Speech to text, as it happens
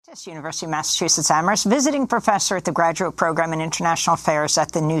University of Massachusetts Amherst, visiting professor at the Graduate Program in International Affairs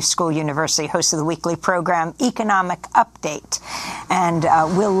at the New School University, host of the weekly program Economic Update. And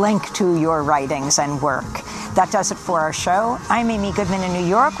we'll link to your writings and work. That does it for our show. I'm Amy Goodman in New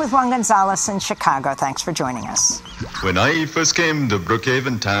York with Juan Gonzalez in Chicago. Thanks for joining us. When I first came to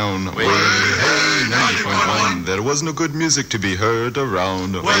Brookhaven town, way, hey, 90.1, there was no good music to be heard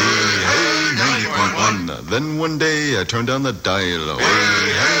around. Way, hey, 90.1, then one day I turned down the dial. Way,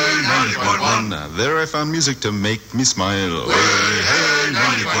 hey, 90.1, there I found music to make me smile. Way, hey,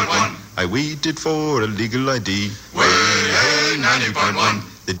 90.1, I waited for a legal ID. Way, hey,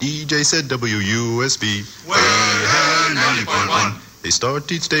 90.1, the DJ said WUSB. Way, hey, 90.1, they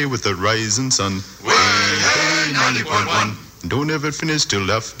start each day with the rising sun. Way, hey, 90.1, don't ever finish till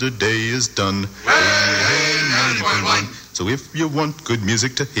after day is done. Way, hey, 90.1, so if you want good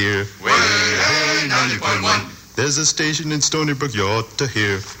music to hear, way, hey, 90.1, there's a station in Stony Brook you ought to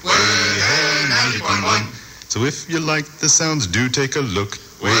hear. Way, hey, 90.1, so if you like the sounds, do take a look.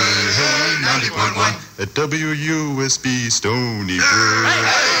 Way, hey, 90.1, at WUSB Stony Brook.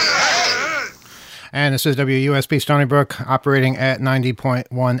 And this is WUSB Stony Brook, operating at 90.1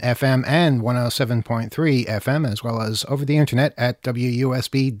 FM and 107.3 FM, as well as over the internet at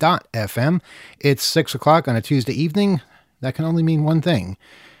WUSB.FM. It's 6 o'clock on a Tuesday evening. That can only mean one thing.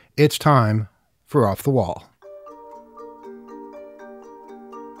 It's time for Off the Wall.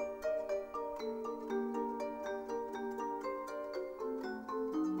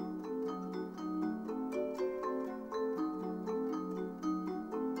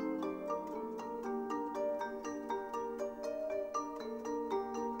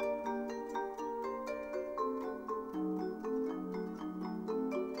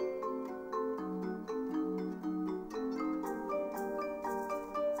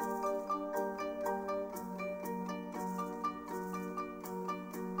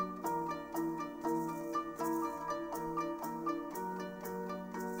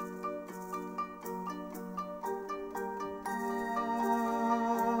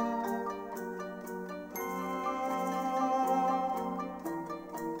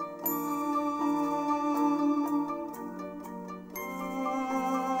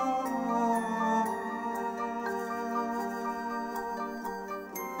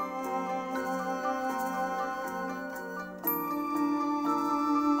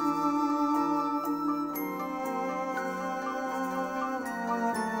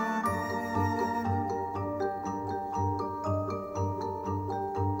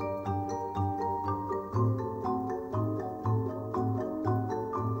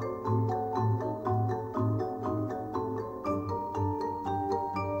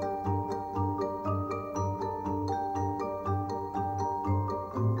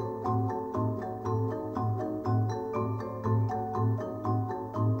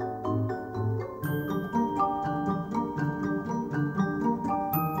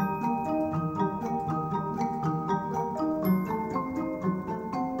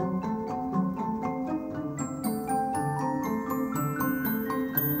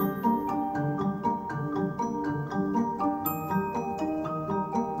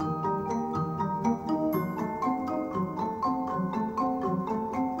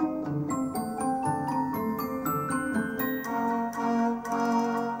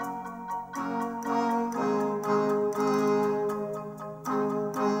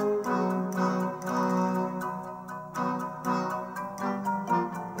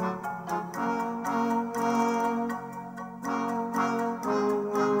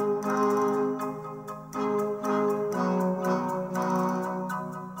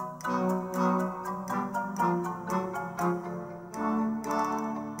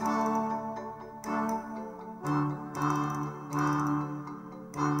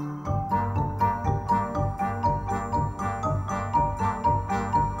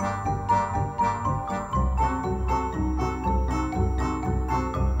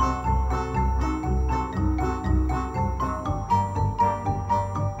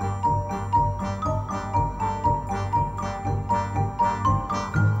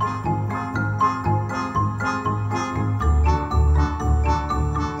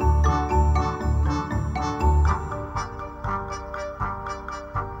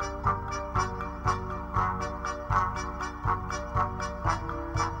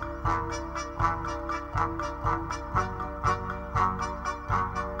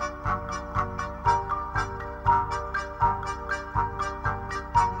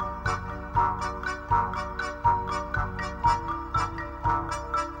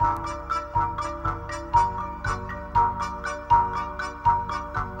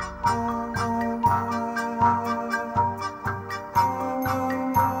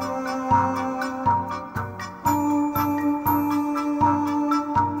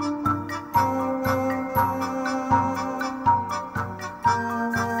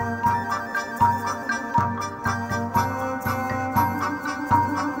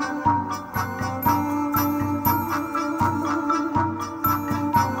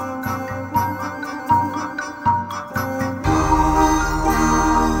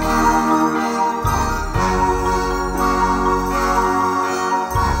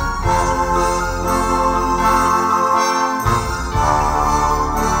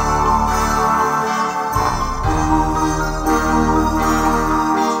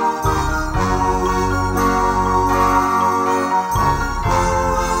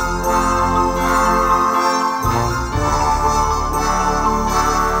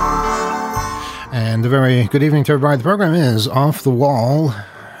 very good evening to everybody. The program is Off the Wall.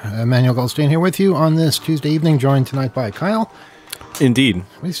 Emmanuel Goldstein here with you on this Tuesday evening, joined tonight by Kyle. Indeed.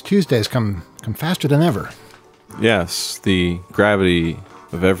 These Tuesdays come faster than ever. Yes, the gravity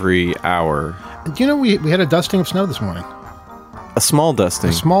of every hour. Do you know we had a dusting of snow this morning? A small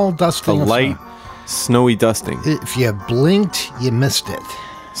dusting. A small dusting a of light, snow. snowy dusting. If you blinked, you missed it.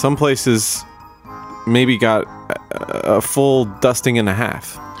 Some places maybe got a full dusting and a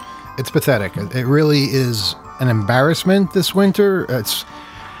half. It's pathetic. It really is an embarrassment this winter.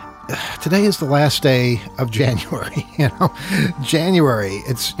 Today is the last day of January. January.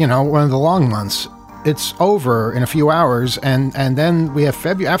 It's one of the long months. It's over in a few hours, and then we have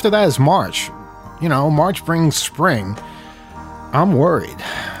February. After that is March. March brings spring. I'm worried.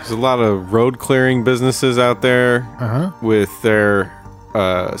 There's a lot of road clearing businesses out there with their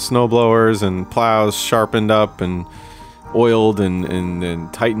snowblowers and plows sharpened up and oiled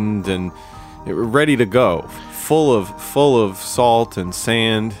and tightened and ready to go, full of salt and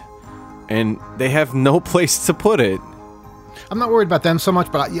sand, and they have no place to put it. I'm not worried about them so much,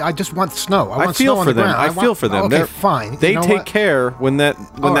 but I just want snow. I want feel snow for on the them. ground. I feel for them. Okay, They're fine. They take care when that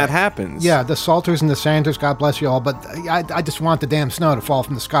happens. Yeah, the salters and the sanders, God bless you all, but I just want the damn snow to fall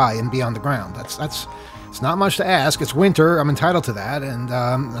from the sky and be on the ground. That's it's not much to ask. It's winter. I'm entitled to that, and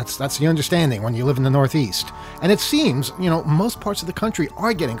that's the understanding when you live in the Northeast. And it seems, most parts of the country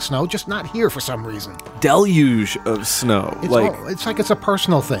are getting snow, just not here for some reason. Deluge of snow. It's like it's a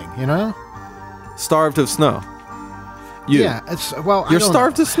personal thing, Starved of snow. You're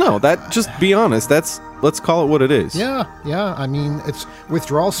starved of snow. That, just be honest. Let's call it what it is. Yeah. I mean, it's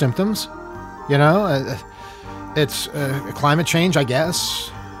withdrawal symptoms. It's climate change, I guess.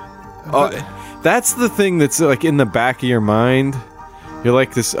 That's the thing that's like in the back of your mind. You're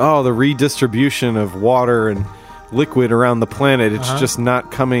like this. Oh, the redistribution of water and liquid around the planet. It's just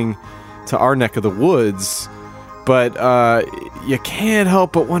not coming to our neck of the woods. But you can't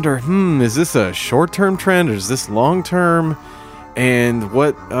help but wonder, is this a short-term trend or is this long-term? And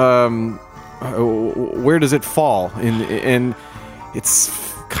what, where does it fall? And it's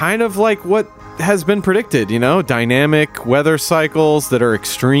kind of like what has been predicted, dynamic weather cycles that are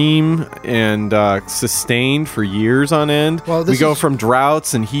extreme and sustained for years on end. Well, we go from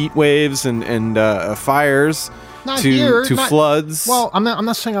droughts and heat waves and fires to floods. Well, I'm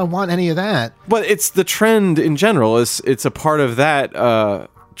not saying I want any of that. But it's the trend in general. It's a part of that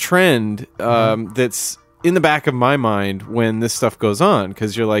trend that's in the back of my mind when this stuff goes on,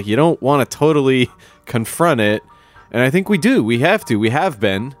 because you're like, you don't want to totally confront it, and I think we do. We have to. We have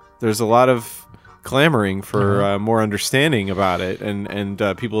been. There's a lot of clamoring for more understanding about it, and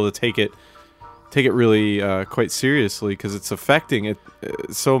people to take it really quite seriously, because it's affecting it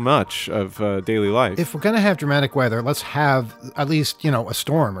so much of daily life. If we're going to have dramatic weather, let's have at least, a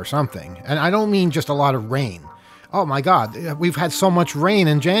storm or something. And I don't mean just a lot of rain. Oh, my God. We've had so much rain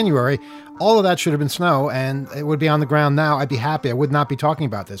in January. All of that should have been snow, and it would be on the ground now. I'd be happy. I would not be talking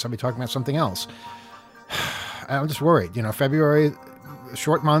about this. I'd be talking about something else. I'm just worried. February,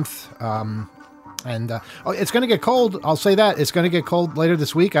 short month. And it's going to get cold. I'll say that. It's going to get cold later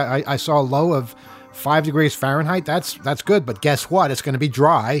this week. I saw a low of 5 degrees Fahrenheit. That's good. But guess what? It's going to be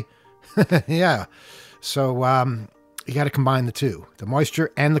dry. Yeah. So you got to combine the two, the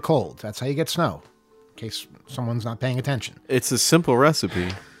moisture and the cold. That's how you get snow, in case someone's not paying attention. It's a simple recipe.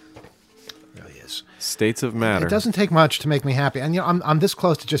 It really is. States of matter. It doesn't take much to make me happy. And I'm this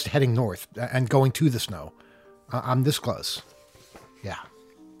close to just heading north and going to the snow. I'm this close. Yeah.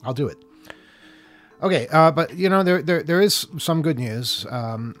 I'll do it. Okay, but there is some good news.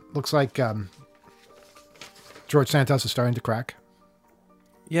 Looks like George Santos is starting to crack.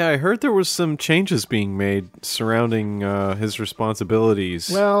 Yeah, I heard there was some changes being made surrounding his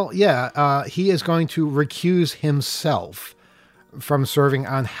responsibilities. Well, yeah, he is going to recuse himself from serving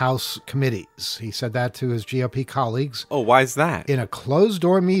on House committees. He said that to his GOP colleagues. Oh, why is that? In a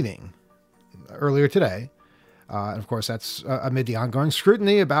closed-door meeting earlier today. And of course, that's amid the ongoing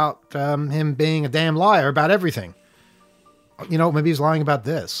scrutiny about him being a damn liar about everything. Maybe he's lying about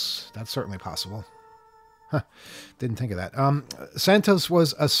this. That's certainly possible. Didn't think of that. Santos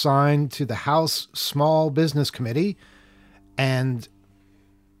was assigned to the House Small Business Committee. And,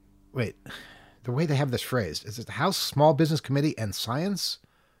 wait, the way they have this phrased, is it the House Small Business Committee and Science?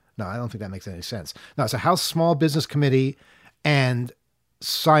 No, I don't think that makes any sense. No, it's a House Small Business Committee and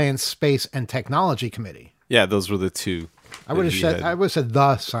Science, Space, and Technology Committee. Yeah, those were the two. I would have said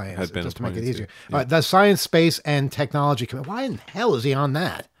the science, just to make it easier. Yeah. The Science, Space, and Technology Committee. Why in hell is he on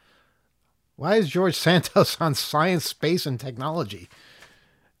that? Why is George Santos on Science, Space, and Technology?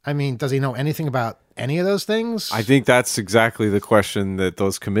 I mean, does he know anything about any of those things? I think that's exactly the question that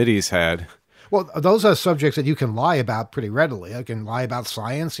those committees had. Well, those are subjects that you can lie about pretty readily. You can lie about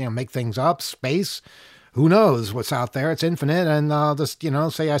science, make things up, space. Who knows what's out there? It's infinite. And just,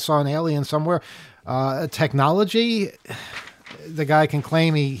 say I saw an alien somewhere. Technology, the guy can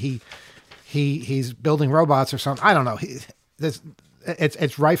claim he's building robots or something. I don't know.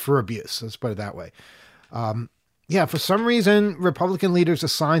 It's rife for abuse. Let's put it that way. For some reason, Republican leaders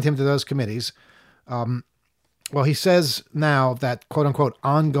assigned him to those committees. Well, he says now that, quote unquote,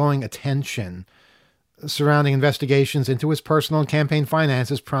 ongoing attention surrounding investigations into his personal and campaign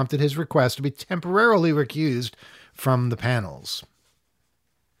finances prompted his request to be temporarily recused from the panels.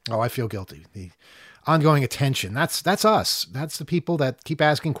 Oh, I feel guilty. The ongoing attention. That's us. That's the people that keep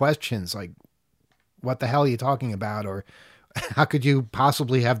asking questions like, what the hell are you talking about? Or how could you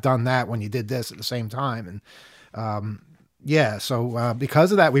possibly have done that when you did this at the same time? And so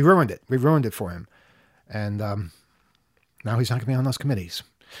because of that, we ruined it. We ruined it for him. And now he's not going to be on those committees,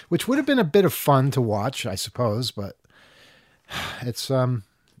 which would have been a bit of fun to watch, I suppose. But it's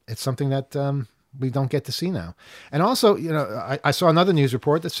something that we don't get to see now. And also, I saw another news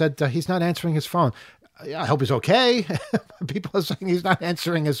report that said he's not answering his phone. I hope he's okay. People are saying he's not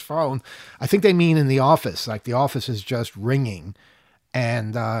answering his phone. I think they mean in the office, like the office is just ringing.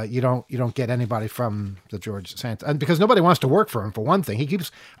 And you don't get anybody from the George Santos, and because nobody wants to work for him, for one thing. He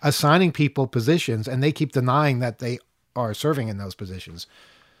keeps assigning people positions, and they keep denying that they are serving in those positions.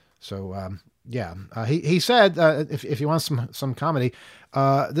 So he said, if you want some comedy,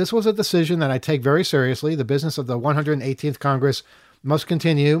 this was a decision that I take very seriously. The business of the 118th Congress must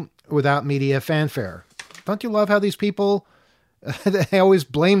continue without media fanfare. Don't you love how these people? They always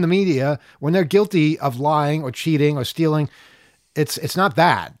blame the media when they're guilty of lying or cheating or stealing. It's not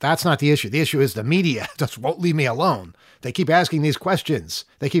that. That's not the issue. The issue is the media just won't leave me alone. They keep asking these questions.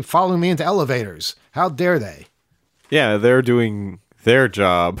 They keep following me into elevators. How dare they? Yeah, they're doing their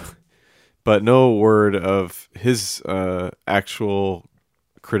job, but no word of his actual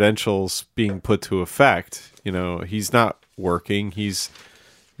credentials being put to effect. He's not working. He's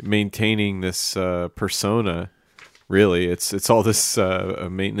maintaining this persona. Really, it's all this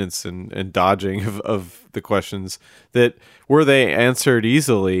maintenance and dodging of the questions that, were they answered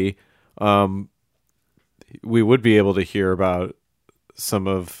easily, we would be able to hear about some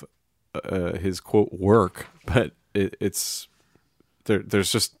of his quote work, but it's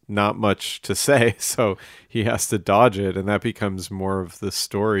there's just not much to say, so he has to dodge it, and that becomes more of the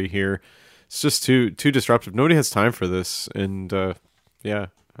story here. It's just too disruptive. Nobody has time for this, and I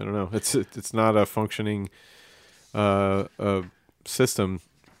don't know. It's not a functioning system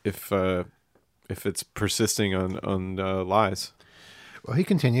if it's persisting on lies. Well, he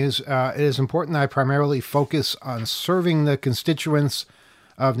continues, it is important that I primarily focus on serving the constituents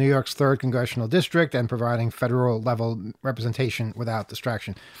of New York's 3rd Congressional District and providing federal level representation without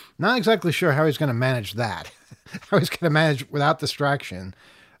distraction. Not exactly sure how he's going to manage that. How he's going to manage without distraction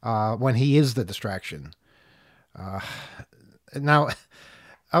when he is the distraction. Now,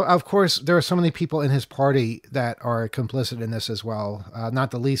 of course, there are so many people in his party that are complicit in this as well,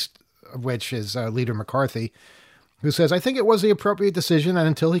 not the least of which is Leader McCarthy, who says, I think it was the appropriate decision, and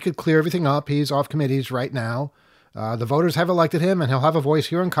until he could clear everything up, he's off committees right now. The voters have elected him, and he'll have a voice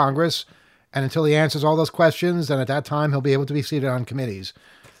here in Congress, and until he answers all those questions, then at that time he'll be able to be seated on committees.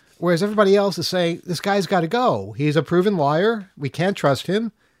 Whereas everybody else is saying, this guy's got to go. He's a proven liar. We can't trust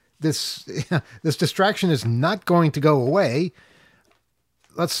him. This distraction is not going to go away.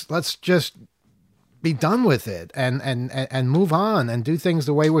 Let's just be done with it and move on and do things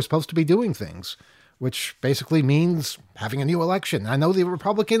the way we're supposed to be doing things, which basically means having a new election. I know the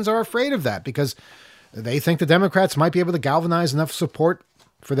Republicans are afraid of that because they think the Democrats might be able to galvanize enough support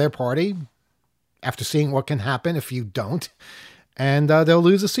for their party after seeing what can happen if you don't, and they'll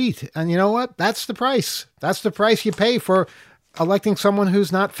lose a seat. And you know what? That's the price. That's the price you pay for electing someone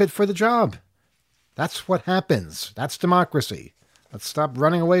who's not fit for the job. That's what happens. That's democracy. Let's stop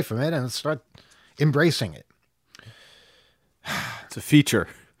running away from it and let's start embracing it. It's a feature.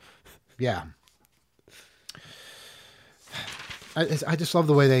 Yeah. I just love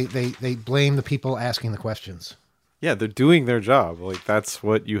the way they blame the people asking the questions. Yeah, they're doing their job. Like, that's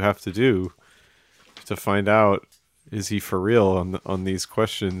what you have to do to find out, is he for real on these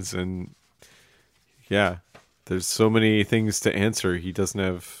questions? And yeah, there's so many things to answer.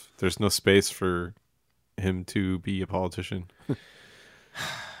 There's no space for him to be a politician.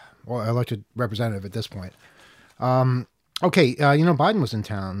 Well, elected representative at this point. Okay, Biden was in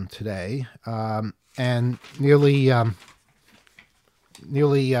town today, and nearly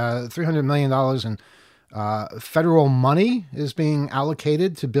 $300 million in federal money is being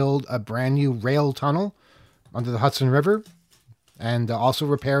allocated to build a brand new rail tunnel under the Hudson River, and also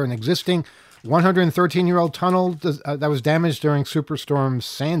repair an existing 113-year-old tunnel that was damaged during Superstorm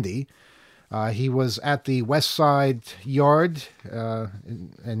Sandy. He was at the West Side Yard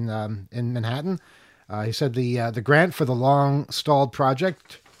in Manhattan. He said the grant for the long stalled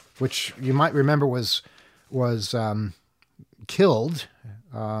project, which you might remember was killed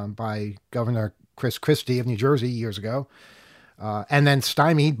by Governor Chris Christie of New Jersey years ago, and then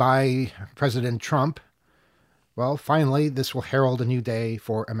stymied by President Trump. Well, finally, this will herald a new day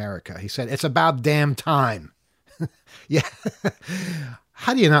for America. He said, "It's about damn time." Yeah.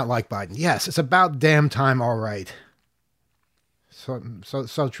 How do you not like Biden? Yes, it's about damn time. All right.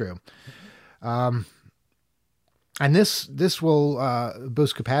 So true. And this will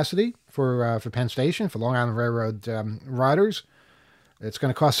boost capacity for Penn Station, for Long Island Railroad riders. It's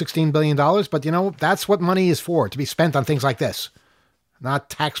going to cost $16 billion, but that's what money is for, to be spent on things like this, not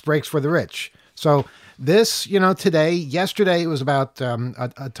tax breaks for the rich. So this, yesterday it was about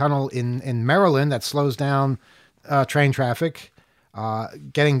a tunnel in Maryland that slows down train traffic.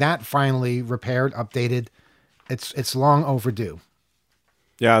 Getting that finally repaired, updated, it's long overdue.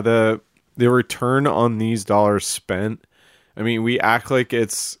 Yeah, the return on these dollars spent. I mean, we act like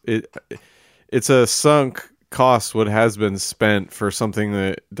it's a sunk cost what has been spent for something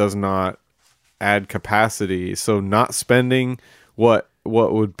that does not add capacity. So not spending what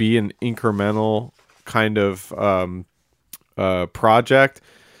would be an incremental kind of project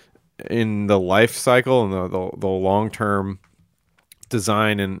in the life cycle and the long-term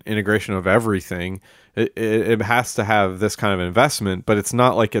design and integration of everything, it has to have this kind of investment, but it's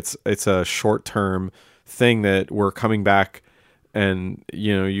not like it's a short-term thing that we're coming back and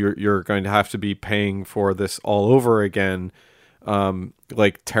you're going to have to be paying for this all over again,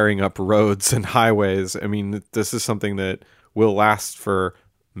 like tearing up roads and highways. I mean, this is something that will last for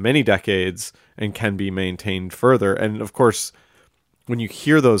many decades and can be maintained further. And of course, when you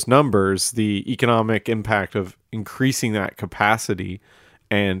hear those numbers, the economic impact of increasing that capacity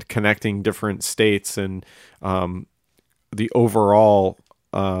and connecting different states and the overall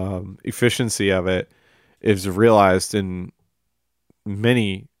efficiency of it is realized in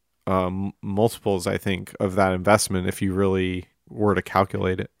many multiples, I think, of that investment if you really were to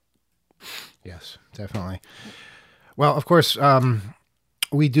calculate it. Yes, definitely. Well, of course,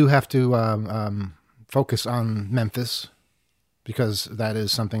 we do have to focus on Memphis, because that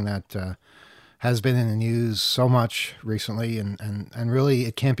is something that has been in the news so much recently, and really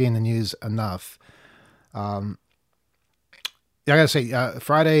it can't be in the news enough. I gotta say,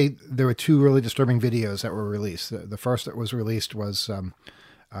 Friday there were two really disturbing videos that were released. The first that was released was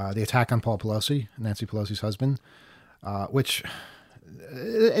the attack on Paul Pelosi, Nancy Pelosi's husband, which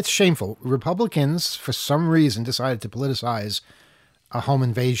it's shameful. Republicans, for some reason, decided to politicize a home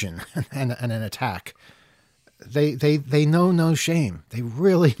invasion and an attack. They know no shame. They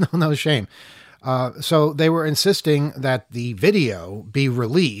really know no shame. So they were insisting that the video be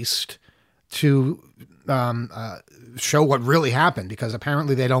released to show what really happened, because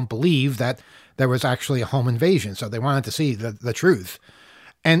apparently they don't believe that there was actually a home invasion. So they wanted to see the truth.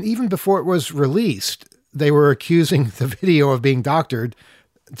 And even before it was released, they were accusing the video of being doctored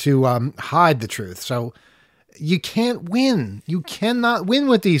to hide the truth. So you can't win. You cannot win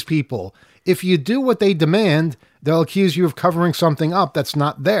with these people. If you do what they demand, they'll accuse you of covering something up that's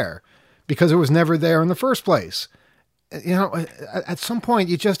not there, because it was never there in the first place. At some point,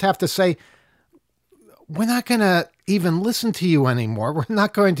 you just have to say, we're not going to even listen to you anymore. We're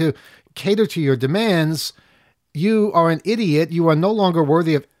not going to cater to your demands. You are an idiot. You are no longer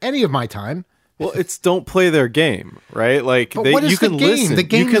worthy of any of my time. Well, it's don't play their game, right? Like you can listen. The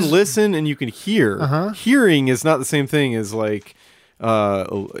game can listen and you can hear. Hearing is not the same thing as like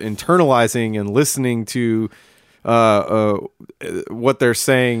internalizing and listening to what they're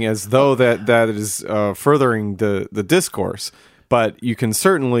saying as though that is furthering the discourse. But you can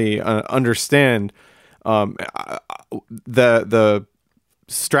certainly understand the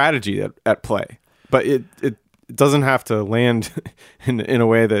strategy at play. But it doesn't have to land in a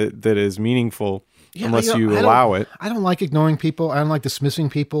way that is meaningful unless you allow it. I don't like ignoring people. I don't like dismissing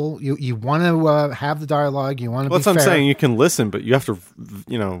people. You want to have the dialogue. You want to be fair. That's what I'm saying. You can listen, but you have to,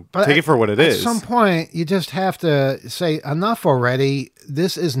 take it for what it is. At some point, you just have to say, enough already.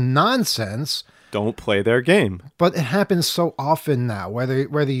 This is nonsense. Don't play their game. But it happens so often now,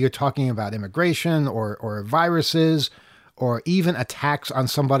 whether you're talking about immigration or viruses or even attacks on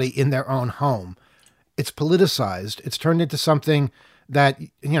somebody in their own home. It's politicized. It's turned into something that,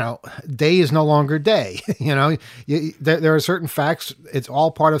 day is no longer day. There are certain facts. It's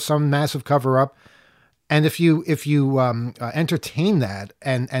all part of some massive cover up. And if you entertain that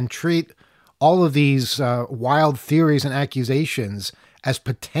and treat all of these wild theories and accusations as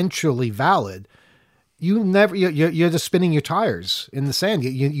potentially valid, you're just spinning your tires in the sand.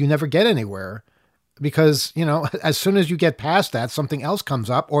 You never get anywhere, because, as soon as you get past that, something else comes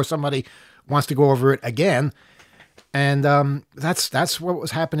up or somebody wants to go over it again. And that's what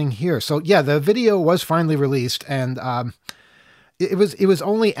was happening here. So yeah, the video was finally released, and it was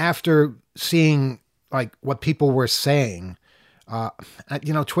only after seeing like what people were saying.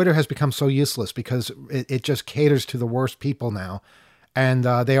 Twitter has become so useless because it just caters to the worst people now. And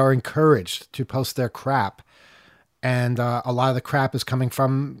they are encouraged to post their crap. And a lot of the crap is coming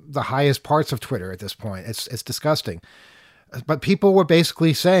from the highest parts of Twitter at this point. It's disgusting. But people were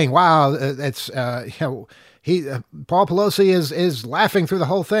basically saying, "Wow, it's Paul Pelosi is laughing through the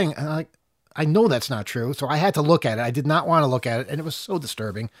whole thing." And I know that's not true, so I had to look at it. I did not want to look at it, and it was so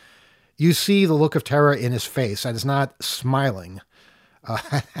disturbing. You see the look of terror in his face, and it's not smiling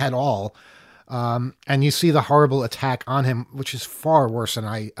at all. And you see the horrible attack on him, which is far worse than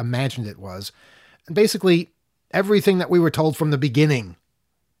I imagined it was. And basically, everything that we were told from the beginning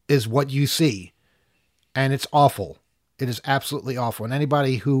is what you see. And it's awful. It is absolutely awful. And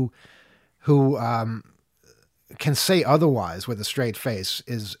anybody who can say otherwise with a straight face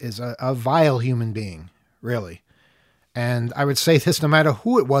is a vile human being, really. And I would say this no matter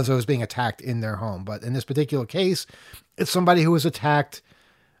who it was that was being attacked in their home. But in this particular case, it's somebody who was attacked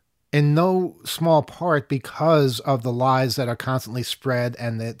in no small part because of the lies that are constantly spread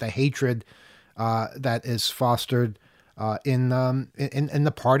and the hatred that is fostered in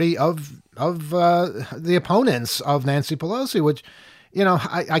the party of the opponents of Nancy Pelosi, which,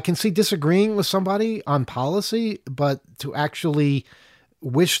 I can see disagreeing with somebody on policy, but to actually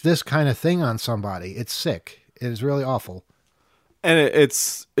wish this kind of thing on somebody, it's sick. It is really awful. And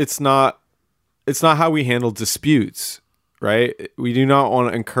it's not how we handle disputes. Right? We do not want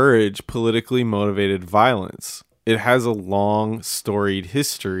to encourage politically motivated violence. It has a long, storied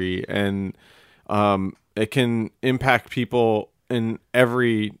history, and it can impact people in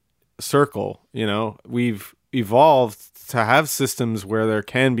every circle. We've evolved to have systems where there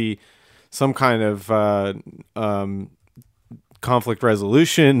can be some kind of conflict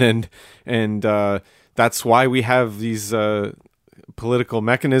resolution, and that's why we have these political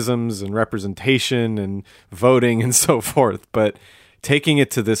mechanisms and representation and voting and so forth. But taking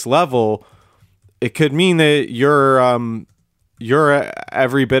it to this level, it could mean that you're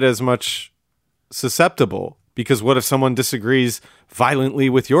every bit as much susceptible, because what if someone disagrees violently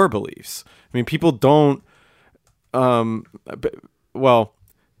with your beliefs? I mean, people don't I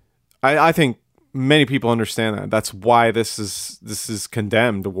think many people understand that. That's why this is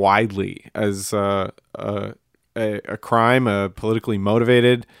condemned widely as a crime, a politically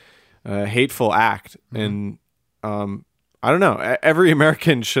motivated, hateful act. And I don't know. Every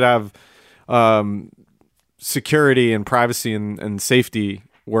American should have security and privacy and safety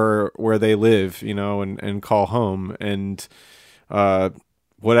where they live, and call home. And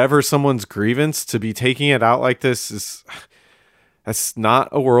whatever someone's grievance, to be taking it out like this that's not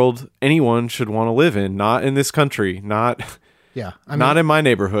a world anyone should want to live in. Not in this country. Not in my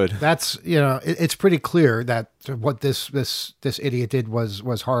neighborhood. That's, it's pretty clear that what this idiot did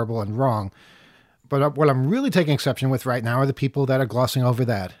was horrible and wrong. But what I'm really taking exception with right now are the people that are glossing over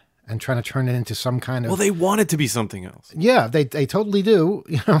that and trying to turn it into some kind of... Well, they want it to be something else. Yeah, they totally do.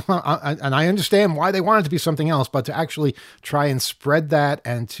 And I understand why they want it to be something else, but to actually try and spread that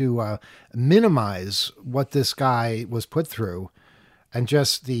and to minimize what this guy was put through, and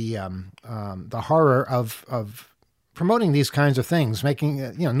just the horror of promoting these kinds of things, making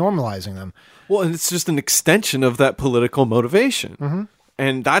normalizing them. Well, and it's just an extension of that political motivation,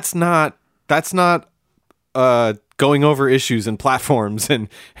 and that's not going over issues and platforms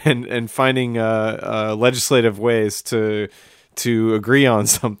and finding legislative ways to agree on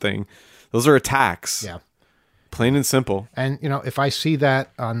something. Those are attacks. Yeah. Plain and simple. And, if I see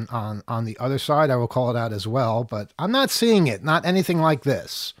that on the other side, I will call it out as well. But I'm not seeing it. Not anything like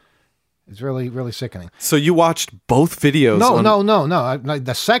this. It's really, really sickening. So you watched both videos? No.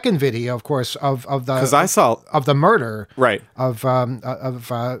 The second video, of course, of the... Because I saw... Of the murder... Right. Of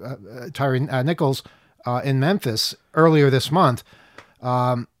Tyre Nichols in Memphis earlier this month.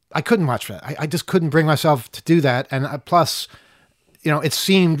 I couldn't watch that. I just couldn't bring myself to do that. And plus... it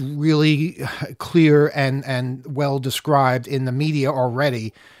seemed really clear and well described in the media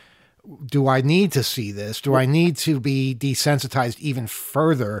already. Do I need to see this? Do I need to be desensitized even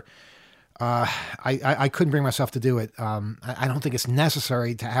further? I couldn't bring myself to do it. I don't think it's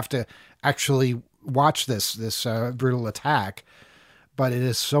necessary to have to actually watch this brutal attack, but it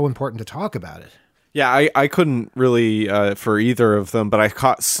is so important to talk about it. Yeah, I couldn't really for either of them, but I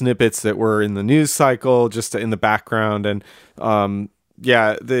caught snippets that were in the news cycle, just in the background, and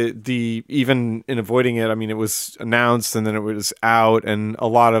yeah, the even in avoiding it, I mean, it was announced and then it was out, and a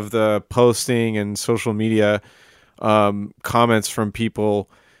lot of the posting and social media comments from people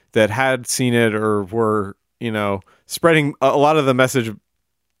that had seen it or were, spreading a lot of the message.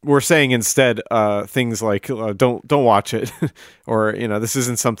 We're saying instead things like don't watch it, or this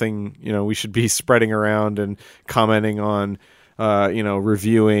isn't something we should be spreading around and commenting on,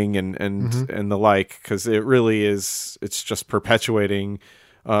 reviewing and the like, because it really is. It's just perpetuating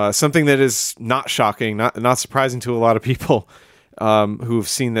something that is not shocking, not surprising to a lot of people who've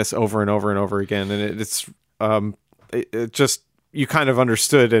seen this over and over and over again, and it just, you kind of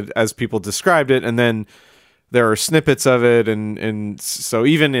understood it as people described it, and then there are snippets of it, and so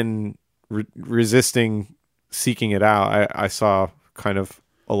even in resisting seeking it out, I saw kind of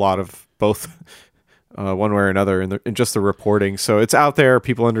a lot of both, one way or another, in just the reporting. So it's out there;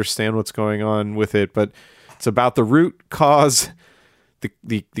 people understand what's going on with it, but it's about the root cause,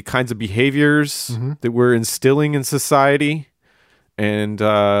 the kinds of behaviors that we're instilling in society, and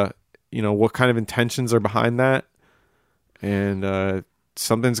what kind of intentions are behind that, and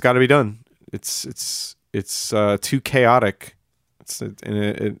something's got to be done. It's too chaotic.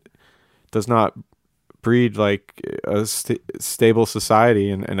 It does not breed like a stable society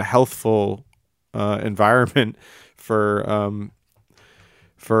and a healthful environment for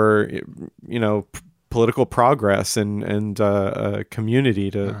political progress and a community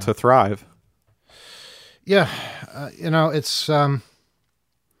to thrive. Yeah, it's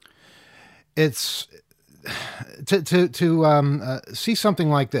to see something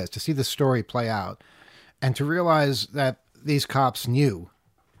like this, to see the story play out, and to realize that these cops knew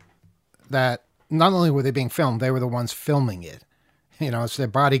that not only were they being filmed, they were the ones filming it. It's their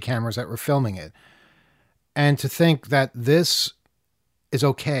body cameras that were filming it. And to think that this is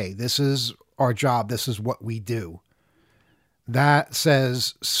okay, this is our job, this is what we do, that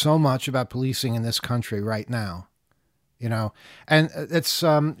says so much about policing in this country right now. And it's,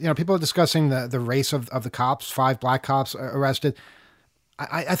 people are discussing the race of the cops, 5 black cops arrested.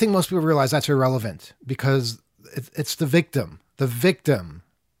 I think most people realize that's irrelevant, because it's the victim. The victim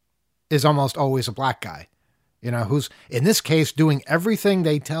is almost always a black guy, who's in this case doing everything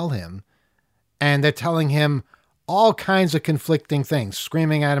they tell him, and they're telling him all kinds of conflicting things,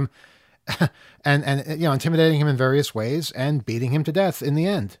 screaming at him and intimidating him in various ways and beating him to death in the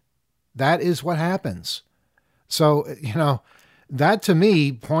end. That is what happens. So, that to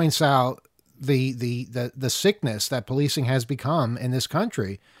me points out the sickness that policing has become in this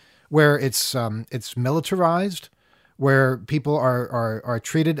country, where it's militarized, where people are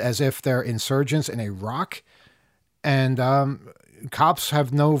treated as if they're insurgents in Iraq, and cops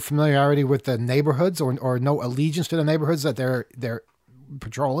have no familiarity with the neighborhoods or no allegiance to the neighborhoods that they're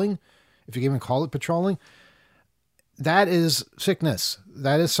patrolling, if you can even call it patrolling. That is sickness.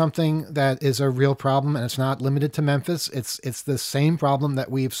 That is something that is a real problem, and it's not limited to Memphis. It's the same problem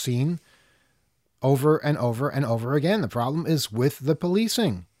that we've seen over and over and over again. The problem is with the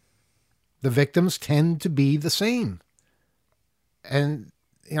policing. The victims tend to be the same. And,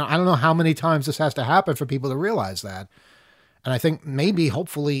 I don't know how many times this has to happen for people to realize that. And I think maybe,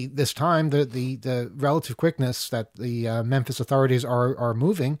 hopefully, this time, the relative quickness that the Memphis authorities are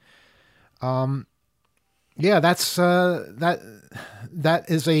moving, that's that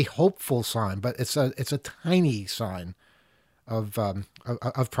is a hopeful sign, but it's a tiny sign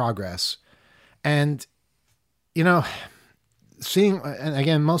of progress. And seeing, and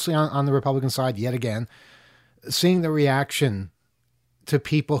again, mostly on the Republican side, yet again, seeing the reaction to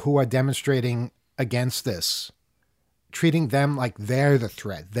people who are demonstrating against this, treating them like they're the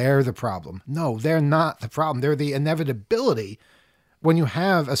threat, they're the problem. No, they're not the problem. They're the inevitability. When you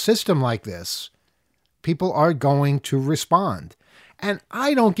have a system like this, people are going to respond. And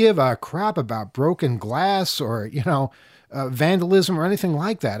I don't give a crap about broken glass or, vandalism or anything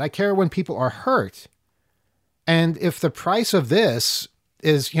like that. I care when people are hurt. And if the price of this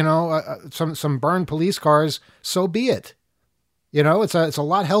is, some burned police cars, so be it. It's a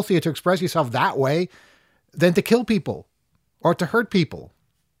lot healthier to express yourself that way than to kill people or to hurt people.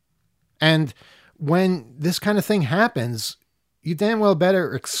 And when this kind of thing happens, you damn well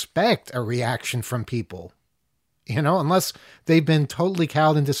better expect a reaction from people, unless they've been totally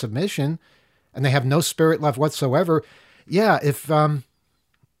cowed into submission and they have no spirit left whatsoever. Yeah, if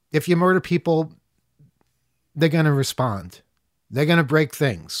you murder people, they're going to respond. They're going to break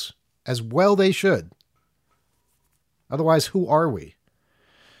things, as well they should. Otherwise, who are we?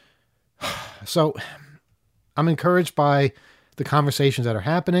 So I'm encouraged by the conversations that are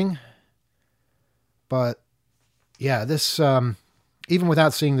happening. But yeah, this, even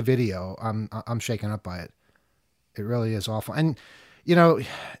without seeing the video, I'm shaken up by it. It really is awful. And,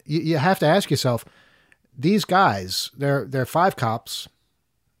 you have to ask yourself, these guys, they're 5 cops.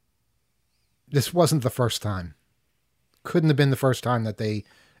 This wasn't the first time. Couldn't have been the first time that they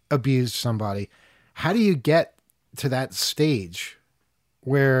abused somebody. How do you get to that stage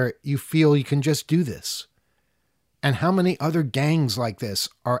where you feel you can just do this? And how many other gangs like this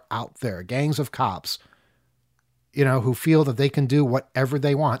are out there? Gangs of cops, who feel that they can do whatever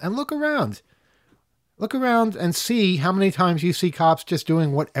they want. And look around. Look around and see how many times you see cops just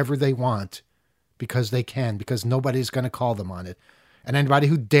doing whatever they want because they can, because nobody's going to call them on it. And anybody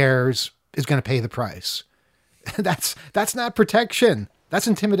who dares is going to pay the price. That's not protection. That's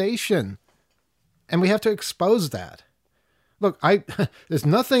intimidation. And we have to expose that. Look, there's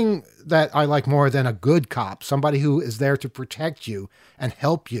nothing that I like more than a good cop, somebody who is there to protect you and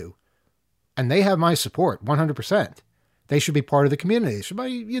help you. And they have my support, 100%. They should be part of the community.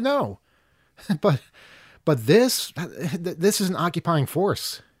 But this is an occupying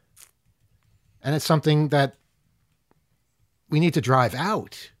force. And it's something that we need to drive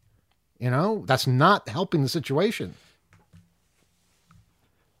out. That's not helping the situation.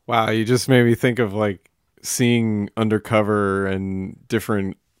 Wow, you just made me think of like seeing undercover and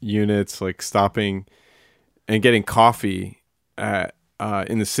different units like stopping and getting coffee at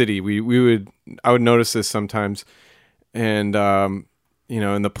in the city. I would notice this sometimes, and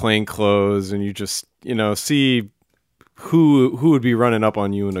in the plain clothes, and you just see who would be running up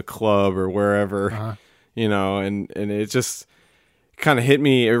on you in a club or wherever, uh-huh. And it just kind of hit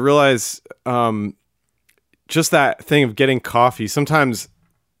me. I realized just that thing of getting coffee. Sometimes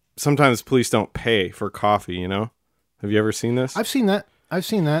police don't pay for coffee, Have you ever seen this? I've seen that.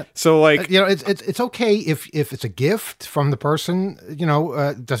 So like, it's okay if it's a gift from the person,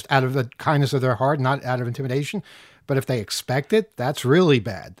 just out of the kindness of their heart, not out of intimidation. But if they expect it, that's really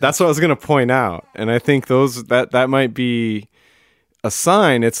bad. That's what I was going to point out. And I think that might be a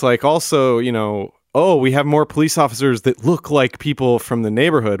sign. It's like also, we have more police officers that look like people from the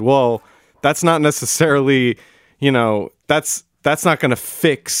neighborhood. Well, that's not necessarily, that's not going to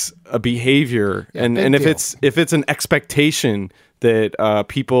fix a behavior. Yeah, and if it's an expectation that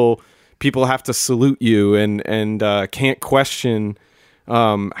people have to salute you and can't question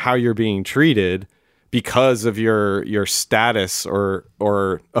how you're being treated because of your status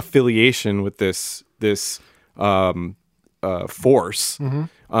or affiliation with this force,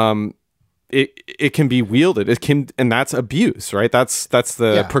 mm-hmm. It can be wielded. And that's abuse, right? That's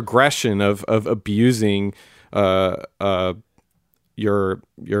the progression of abusing your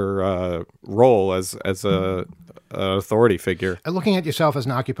role as a authority figure. And looking at yourself as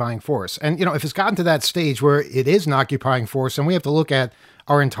an occupying force. And, if it's gotten to that stage where it is an occupying force, and we have to look at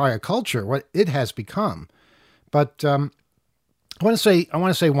our entire culture, what it has become. But I want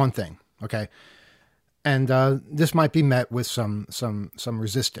to say one thing, okay? And this might be met with some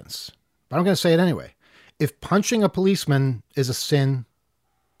resistance, but I'm going to say it anyway. If punching a policeman is a sin,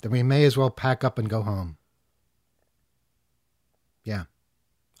 then we may as well pack up and go home. Yeah.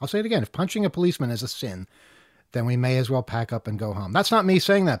 I'll say it again. If punching a policeman is a sin, then we may as well pack up and go home. That's not me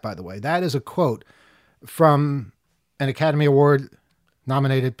saying that, by the way. That is a quote from an Academy Award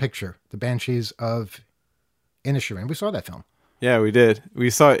nominated picture, The Banshees of Inisherin. We saw that film. Yeah, we did. We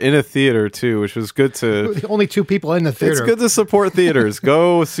saw it in a theater tit which was good to... The only 2 people in the theater. It's good to support theaters.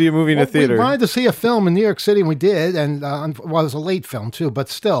 Go see a movie in a theater. We wanted to see a film in New York City, and we did. And it was a late film, too. But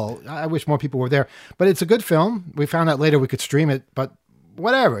still, I wish more people were there. But it's a good film. We found out later we could stream it. But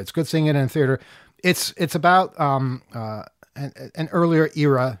whatever. It's good seeing it in a theater. It's about an earlier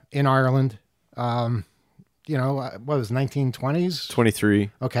era in Ireland. What was it, 1920s?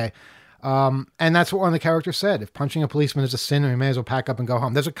 23. Okay. And that's what one of the characters said. If punching a policeman is a sin, we may as well pack up and go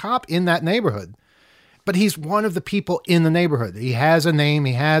home. There's a cop in that neighborhood, but he's one of the people in the neighborhood. He has a name,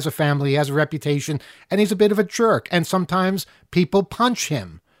 he has a family, he has a reputation, and he's a bit of a jerk. And sometimes people punch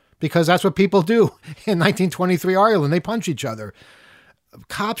him because that's what people do in 1923 Ireland. They punch each other.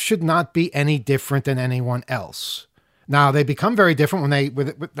 Cops should not be any different than anyone else. Now, they become very different when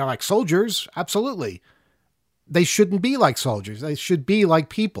they're like soldiers. Absolutely. They shouldn't be like soldiers. They should be like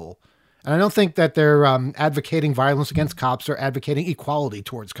people. And I don't think that they're advocating violence against cops or advocating equality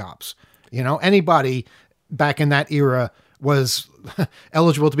towards cops. Anybody back in that era was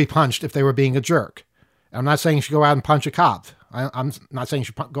eligible to be punched if they were being a jerk. I'm not saying you should go out and punch a cop. I'm not saying you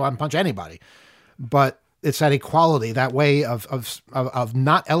should go out and punch anybody. But it's that equality, that way of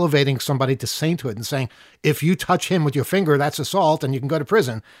not elevating somebody to sainthood and saying, if you touch him with your finger, that's assault and you can go to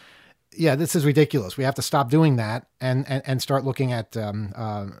prison. Yeah, this is ridiculous. We have to stop doing that and start looking at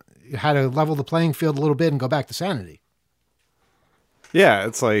how to level the playing field a little bit and go back to sanity. Yeah,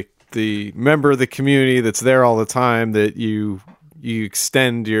 it's like the member of the community that's there all the time that you you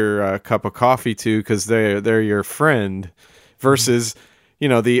extend your cup of coffee to because they're your friend, versus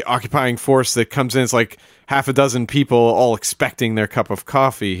the occupying force that comes in. It's like half a dozen people all expecting their cup of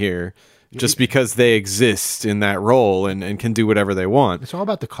coffee here just because they exist in that role and can do whatever they want. It's all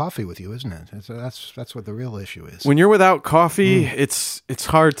about the coffee with you, isn't it? That's what the real issue is. When you're without coffee, it's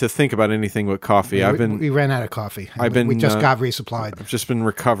hard to think about anything with coffee. Yeah, we ran out of coffee. We just got resupplied. I've just been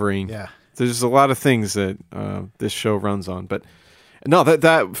recovering. Yeah. There's a lot of things that this show runs on, but no,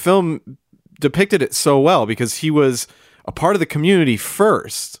 that film depicted it so well because he was a part of the community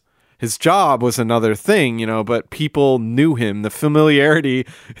first. His job was another thing, but people knew him. The familiarity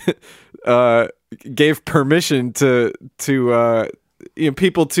gave permission to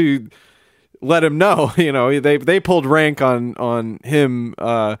people to let him know. They pulled rank on him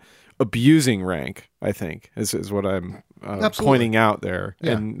abusing rank, I think, is what I'm pointing out there.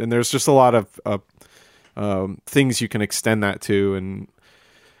 Yeah. And there's just a lot of things you can extend that to, and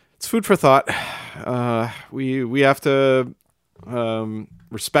it's food for thought. We have to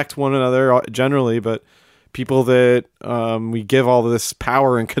respect one another generally, but people that we give all this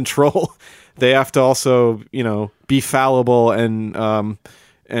power and control, they have to also be fallible, and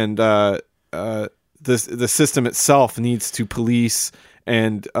the system itself needs to police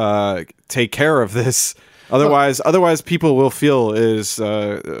and take care of this. Otherwise people will feel is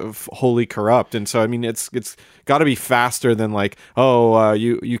wholly corrupt. And so I mean it's got to be faster than like,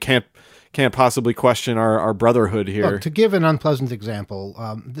 you can't possibly question our brotherhood here. Look, to give an unpleasant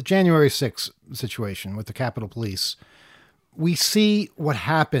example, the January 6th situation with the Capitol Police, we see what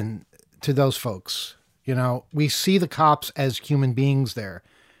happened to those folks. We see the cops as human beings there,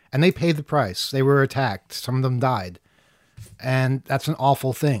 and they paid the price. They were attacked. Some of them died, and that's an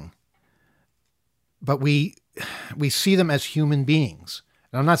awful thing. But we see them as human beings.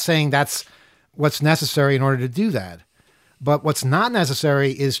 And I'm not saying that's what's necessary in order to do that. But what's not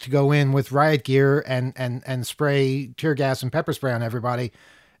necessary is to go in with riot gear and spray tear gas and pepper spray on everybody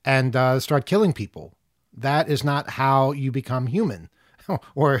and start killing people. That is not how you become human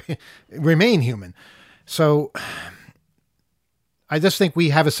or remain human. So I just think we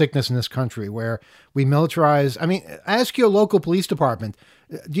have a sickness in this country where we militarize. I mean, ask your local police department,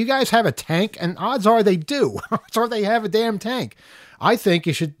 do you guys have a tank? And odds are they do. Odds are they have a damn tank. I think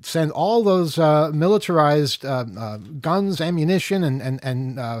you should send all those militarized guns, ammunition,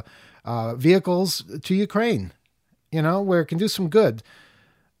 and vehicles to Ukraine, where it can do some good.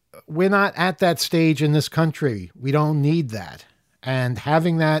 We're not at that stage in this country. We don't need that. And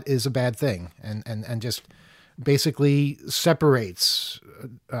having that is a bad thing and just basically separates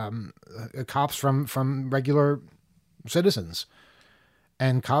cops from regular citizens.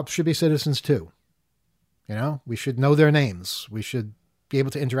 And cops should be citizens too. We should know their names. We should be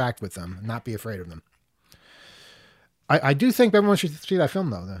able to interact with them and not be afraid of them. I do think everyone should see that film,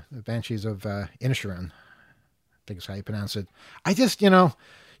 though, the Banshees of Inisherin. I think is how you pronounce it. I just,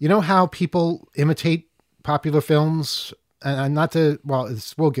 how people imitate popular films, and not to,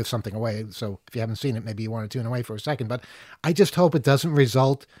 we'll give something away. So if you haven't seen it, maybe you want to tune away for a second. But I just hope it doesn't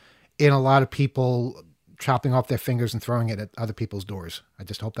result in a lot of people chopping off their fingers and throwing it at other people's doors. I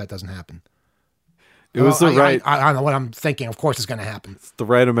just hope that doesn't happen. It was I don't know what I'm thinking. Of course it's going to happen. It's the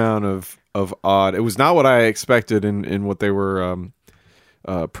right amount of odd. It was not what I expected in what they were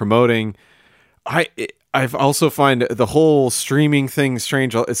promoting. I've also find the whole streaming thing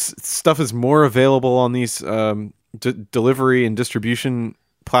strange. Stuff is more available on these delivery and distribution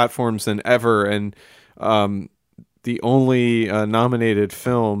platforms than ever. And the only nominated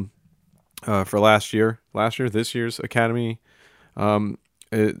film for this year's Academy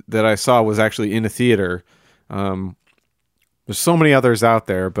that I saw was actually in a theater. There's so many others out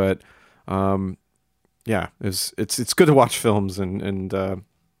there, but it's good to watch films and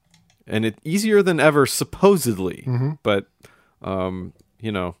it's easier than ever supposedly. Mm-hmm. But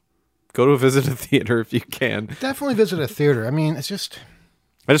go to visit a theater if you can. Definitely visit a theater. I mean,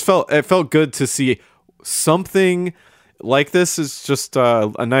 it felt good to see something like this. Is just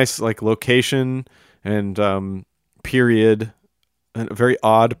a nice like location and period. A very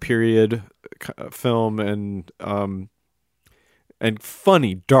odd period film and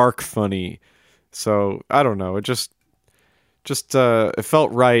funny, dark funny. So I don't know. It just it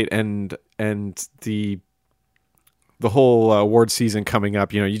felt right, and the whole award season coming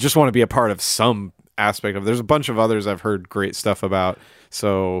up. You just want to be a part of some aspect of it. There's a bunch of others I've heard great stuff about.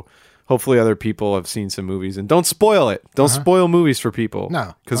 So hopefully other people have seen some movies, and don't spoil it. Don't spoil movies for people.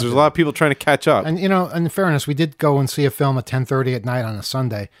 No, because there's a lot of people trying to catch up. And in fairness, we did go and see a film at 10:30 at night on a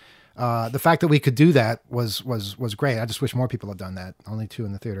Sunday. The fact that we could do that was great. I just wish more people had done that. Only 2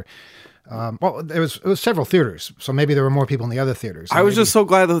 in the theater. Well, it was several theaters, so maybe there were more people in the other theaters. I was just so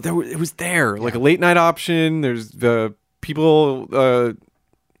glad that it was there, like a late night option. There's the people with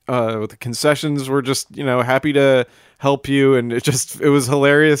the concessions were just happy to help you, and it was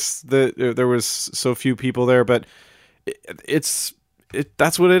hilarious that there was so few people there. But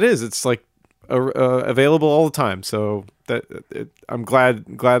that's what it is. It's like available all the time. So I'm glad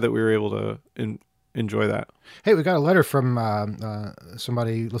that we were able to enjoy that. Hey, we got a letter from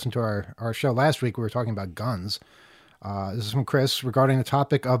somebody who listened to our show last week. We were talking about guns. This is from Chris regarding the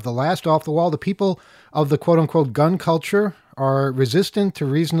topic of the last off the wall. The people of the quote-unquote gun culture are resistant to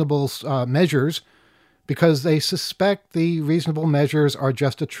reasonable measures because they suspect the reasonable measures are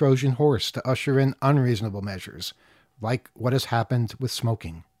just a Trojan horse to usher in unreasonable measures, like what has happened with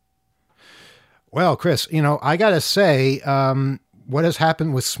smoking. Well, Chris, I got to say, what has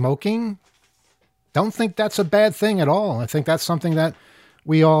happened with smoking, don't think that's a bad thing at all. I think that's something that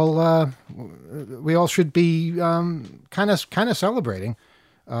we all should be kind of celebrating,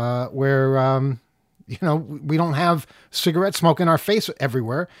 where we don't have cigarette smoke in our face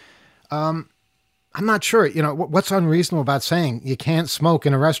everywhere. I'm not sure, what's unreasonable about saying you can't smoke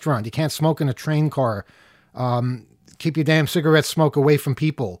in a restaurant, you can't smoke in a train car, keep your damn cigarette smoke away from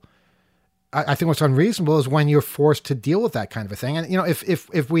people. I think what's unreasonable is when you're forced to deal with that kind of a thing. And,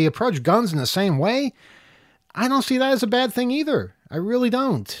 if we approach guns in the same way, I don't see that as a bad thing either. I really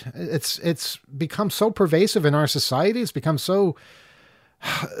don't. It's become so pervasive in our society. It's become so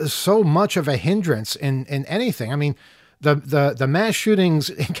much of a hindrance in anything. I mean, the mass shootings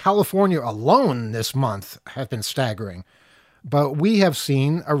in California alone this month have been staggering. But we have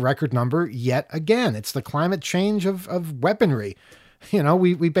seen a record number yet again. It's the climate change of weaponry.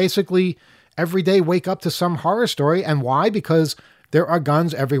 We basically every day wake up to some horror story. And why? Because there are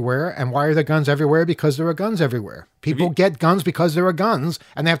guns everywhere. And why are there guns everywhere? Because there are guns everywhere. People get guns because there are guns,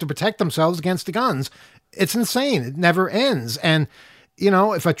 and they have to protect themselves against the guns. It's insane. It never ends. And,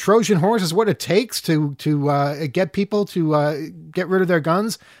 if a Trojan horse is what it takes to get people to get rid of their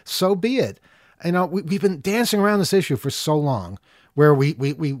guns, so be it. We've been dancing around this issue for so long, where we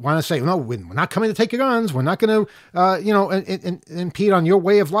want to say, no, we're not coming to take your guns. We're not going to, impede on your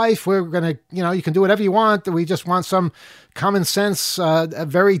way of life. We're going to, you can do whatever you want. We just want some common sense, a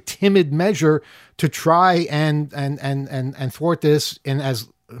very timid measure to try and thwart this in as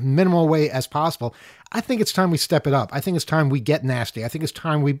minimal way as possible. I think it's time we step it up. I think it's time we get nasty. I think it's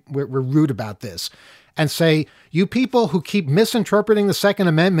time we're rude about this and say, you people who keep misinterpreting the Second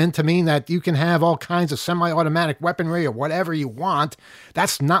Amendment to mean that you can have all kinds of semi-automatic weaponry or whatever you want,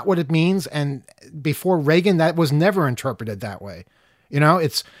 that's not what it means. And before Reagan, that was never interpreted that way.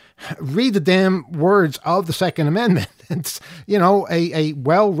 It's read the damn words of the Second Amendment. It's, a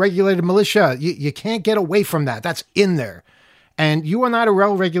well-regulated militia. You can't get away from that. That's in there. And you are not a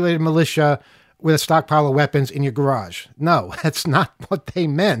well-regulated militia with a stockpile of weapons in your garage. No, that's not what they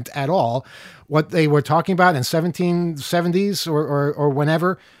meant at all. What they were talking about in 1770s or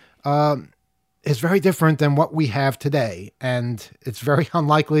whenever is very different than what we have today. And it's very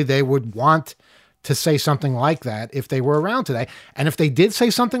unlikely they would want to say something like that if they were around today. And if they did say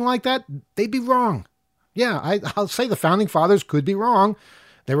something like that, they'd be wrong. Yeah, I'll say the Founding Fathers could be wrong.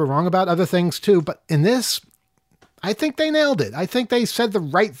 They were wrong about other things too. But in this, I think they nailed it. I think they said the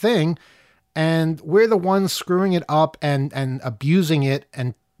right thing. And we're the ones screwing it up and abusing it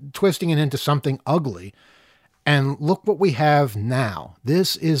and twisting it into something ugly. And look what we have now.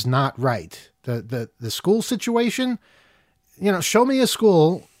 This is not right. The school situation, show me a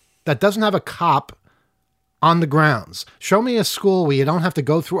school that doesn't have a cop on the grounds. Show me a school where you don't have to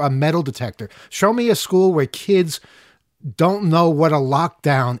go through a metal detector. Show me a school where kids don't know what a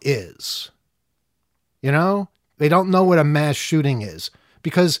lockdown is. They don't know what a mass shooting is,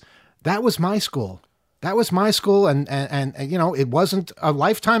 because that was my school. That was my school. And it wasn't a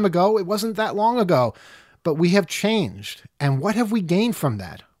lifetime ago. It wasn't that long ago, but we have changed. And what have we gained from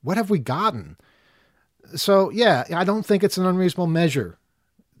that? What have we gotten? So, yeah, I don't think it's an unreasonable measure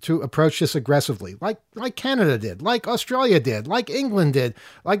to approach this aggressively, like Canada did, like Australia did, like England did,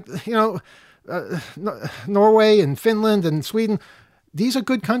 like, Norway and Finland and Sweden. These are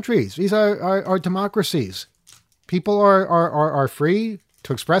good countries. These are democracies. People are free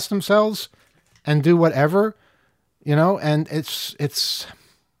to express themselves and do whatever, and it's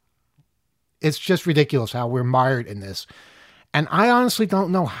just ridiculous how we're mired in this. And I honestly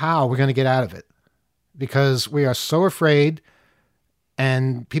don't know how we're going to get out of it, because we are so afraid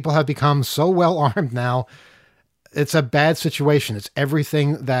and people have become so well armed now. It's a bad situation. It's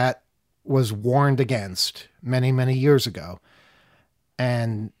everything that was warned against many, many years ago.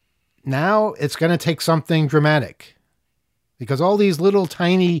 And now it's going to take something dramatic, because all these little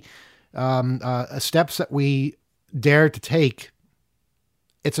tiny steps that we dare to take,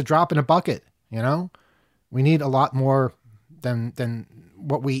 it's a drop in a bucket. We need a lot more than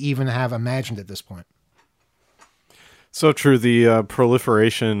what we even have imagined at this point. So true. The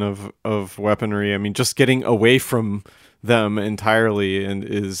proliferation of weaponry. I mean, just getting away from them entirely and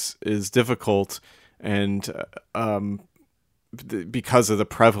is difficult, and because of the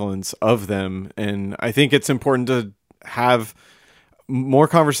prevalence of them. And I think it's important to have more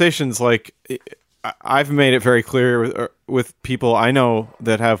conversations. Like, I've made it very clear with people I know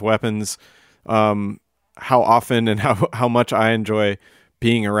that have weapons, how often and how much I enjoy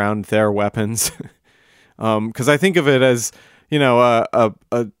being around their weapons. Because I think of it as,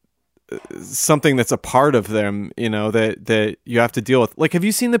 something that's a part of them, that you have to deal with. Like, have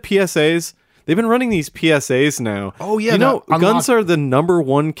you seen the PSAs? They've been running these PSAs now. Oh, yeah. Guns are the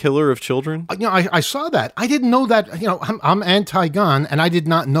 #1 killer of children. I saw that. I didn't know that. I'm anti-gun, and I did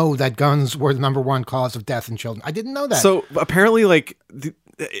not know that guns were the #1 cause of death in children. I didn't know that. So apparently,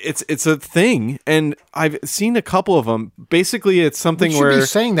 it's a thing, and I've seen a couple of them. Basically, it's something where we should be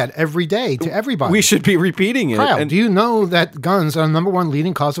saying that every day to everybody. We should be repeating it. Kyle, do you know that guns are the #1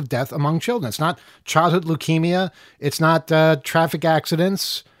 leading cause of death among children? It's not childhood leukemia. It's not traffic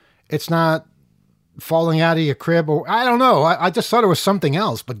accidents. It's not falling out of your crib, or I don't know. I just thought it was something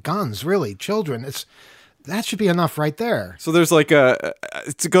else. But guns, really, children. That should be enough right there. So there's like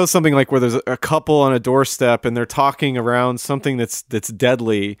it goes something like where there's a couple on a doorstep and they're talking around something that's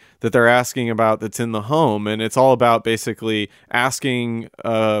deadly that they're asking about that's in the home, and it's all about basically asking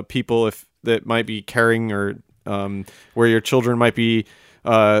people if that might be carrying or where your children might be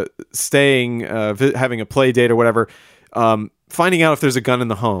staying, having a play date or whatever. Finding out if there's a gun in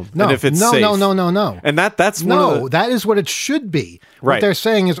the home and if it's safe. No. And that's that is what it should be. Right. What they're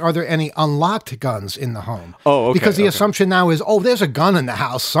saying is, are there any unlocked guns in the home? Oh, okay. Because the assumption now is, there's a gun in the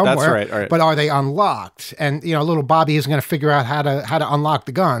house somewhere. That's right. All right. But are they unlocked? And little Bobby isn't going to figure out how to unlock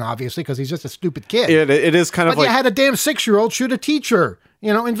the gun, obviously, because he's just a stupid kid. It is kind of like, you had a damn 6-year-old shoot a teacher,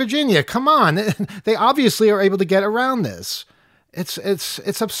 in Virginia. Come on, they obviously are able to get around this.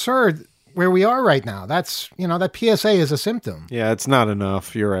 It's absurd where we are right now. That's, that PSA is a symptom. Yeah, it's not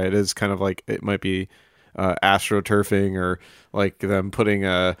enough. You're right. It's kind of like, it might be astroturfing, or like them putting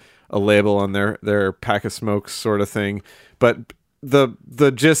a label on their pack of smokes sort of thing. But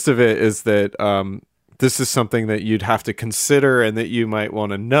the gist of it is that this is something that you'd have to consider and that you might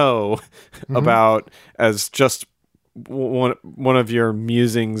want to know about as just one of your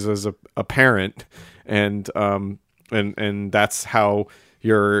musings as a parent. And that's how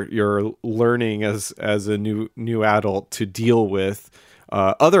you're learning as a new adult to deal with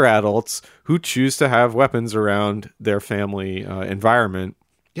other adults who choose to have weapons around their family environment.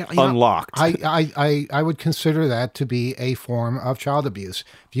 Unlocked. I would consider that to be a form of child abuse.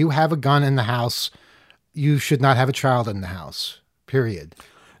 If you have a gun in the house, you should not have a child in the house, period.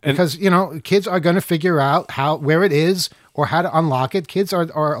 Because, kids are going to figure out where it is or how to unlock it. Kids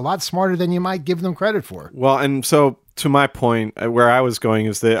are a lot smarter than you might give them credit for. Well, and so to my point, where I was going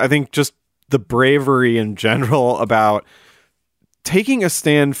is that I think just the bravery in general about taking a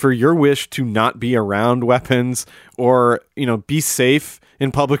stand for your wish to not be around weapons or, be safe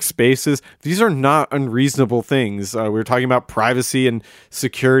in public spaces. These are not unreasonable things. We were talking about privacy and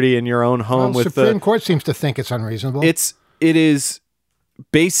security in your own home. The Supreme Court seems to think it's unreasonable. It is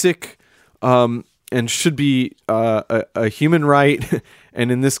basic and should be a human right. And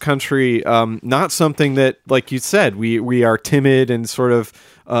in this country, not something that, like you said, we are timid and sort of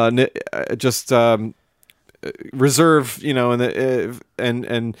just reserve,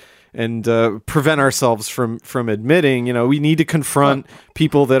 and prevent ourselves from admitting. We need to confront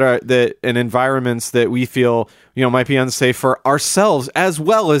people that in environments that we feel might be unsafe for ourselves as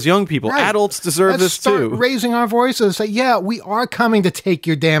well as young people. Right. Adults deserve Let's this start too. Raising our voices, say, yeah, we are coming to take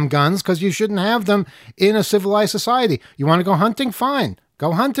your damn guns because you shouldn't have them in a civilized society. You want to go hunting? Fine.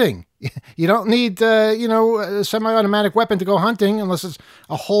 Go hunting. You don't need, a semi-automatic weapon to go hunting unless it's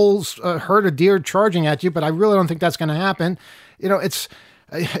a whole herd of deer charging at you. But I really don't think that's going to happen.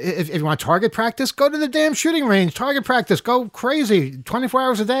 If you want target practice, go to the damn shooting range. Target practice, go crazy, 24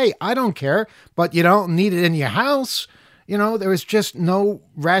 hours a day. I don't care. But you don't need it in your house. There is just no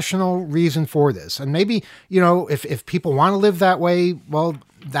rational reason for this. And maybe, if people want to live that way, well,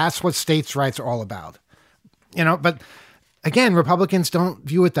 that's what states' rights are all about. But again, Republicans don't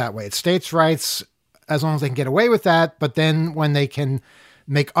view it that way. It's states' rights as long as they can get away with that. But then when they can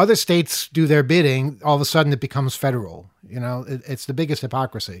make other states do their bidding, all of a sudden it becomes federal. It's the biggest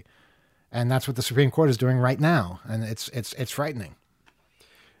hypocrisy. And that's what the Supreme Court is doing right now. And it's frightening.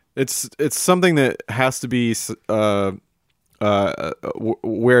 It's something that has to be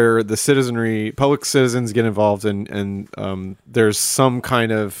where the citizenry, public citizens get involved, and there's some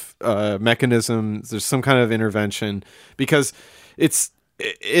kind of mechanism, there's some kind of intervention, because it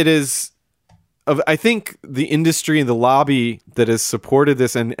is. I think the industry and the lobby that has supported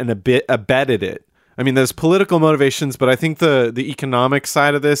this and abetted it. I mean, there's political motivations, but I think the economic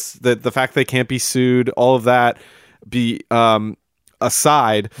side of this, that the fact they can't be sued, all of that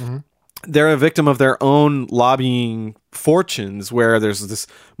aside, they're a victim of their own lobbying fortunes, where there's this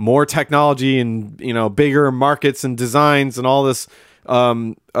more technology and, you know, bigger markets and designs and all this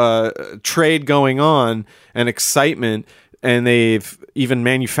trade going on and excitement. And they've even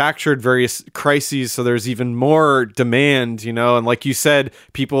manufactured various crises, so there's even more demand, you know. And like you said,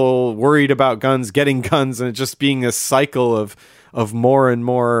 people worried about guns, getting guns, and it just being a cycle of more and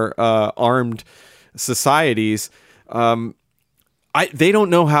more armed societies. They don't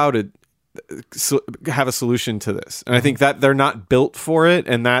know how to have a solution to this, and I think that they're not built for it,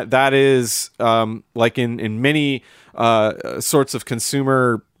 and that is like in many sorts of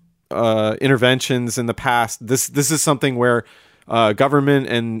consumer interventions in the past. This is something where government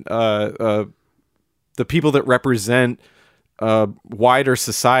and the people that represent wider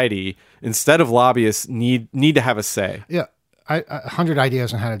society, instead of lobbyists, need to have a say. Yeah. 100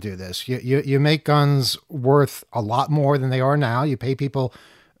 ideas on how to do this. You make guns worth a lot more than they are now. You pay people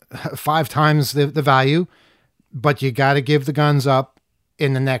 5 times the value, but you got to give the guns up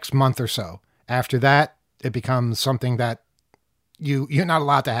in the next month or so. After that, it becomes something that you're not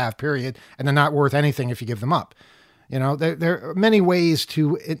allowed to have, period, and they're not worth anything if you give them up. You know, there are many ways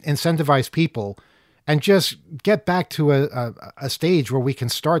to incentivize people and just get back to a stage where we can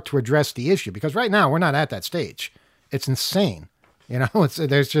start to address the issue. Because right now we're not at that stage. It's insane. You know,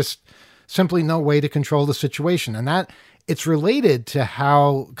 there's just simply no way to control the situation. And that it's related to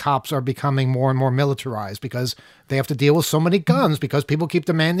how cops are becoming more and more militarized, because they have to deal with so many guns because people keep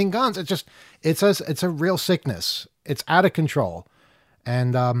demanding guns. It's a real sickness. It's out of control.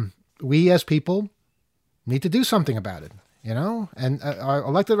 And we as people need to do something about it, you know, and our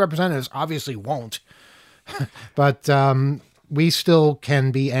elected representatives obviously won't, but we still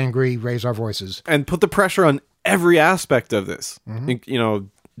can be angry, raise our voices, and put the pressure on every aspect of this, you know,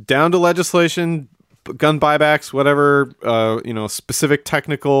 down to legislation, gun buybacks, whatever, you know, specific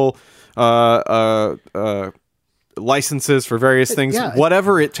technical licenses for various things,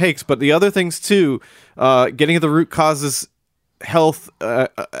 whatever it takes. But the other things too, getting at the root causes, health,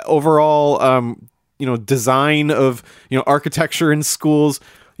 overall, you know, design of, you know, architecture in schools,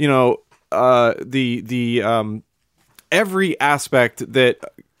 you know, the every aspect that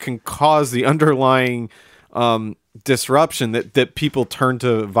can cause the underlying disruption that people turn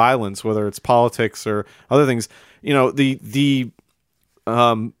to violence, whether it's politics or other things. You know, the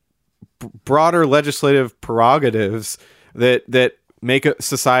broader legislative prerogatives that make a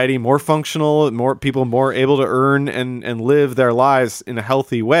society more functional, more people more able to earn and live their lives in a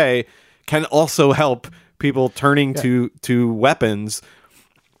healthy way, can also help people turning to weapons.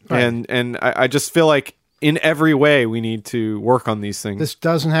 Right. And I just feel like in every way we need to work on these things. This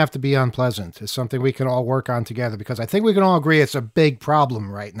doesn't have to be unpleasant. It's something we can all work on together, because I think we can all agree it's a big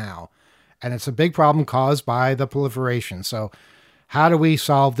problem right now. And it's a big problem caused by the proliferation. So how do we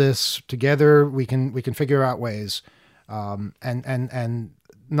solve this together? We can figure out ways. And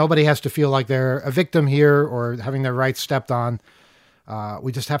nobody has to feel like they're a victim here or having their rights stepped on.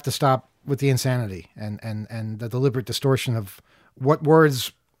 We just have to stop with the insanity and the deliberate distortion of what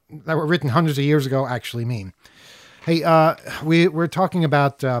words that were written hundreds of years ago actually mean. Hey, we're talking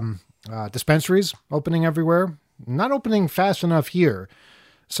about dispensaries opening everywhere. Not opening fast enough here.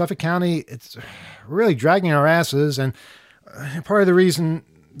 Suffolk County, it's really dragging our asses. And part of the reason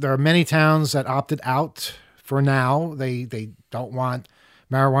there are many towns that opted out for now, they don't want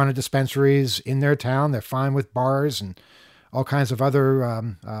marijuana dispensaries in their town. They're fine with bars and all kinds of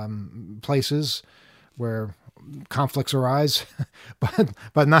other places where conflicts arise,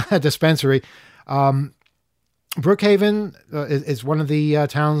 but not a dispensary. Brookhaven is one of the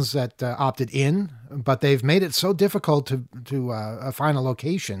towns that opted in, but they've made it so difficult to find a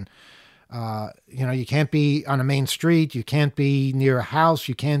location. You know, you can't be on a main street, you can't be near a house,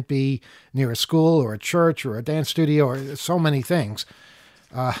 you can't be near a school or a church or a dance studio or so many things.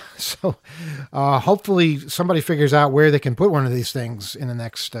 So hopefully somebody figures out where they can put one of these things in the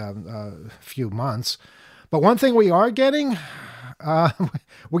next few months. But one thing we are getting,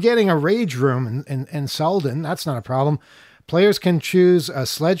 we're getting a rage room in Selden. That's not a problem. Players can choose a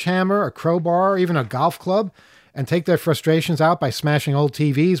sledgehammer, a crowbar, or even a golf club, and take their frustrations out by smashing old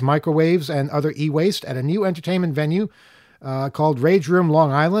TVs, microwaves, and other e-waste at a new entertainment venue called Rage Room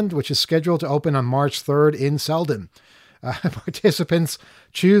Long Island, which is scheduled to open on March 3rd in Selden. Participants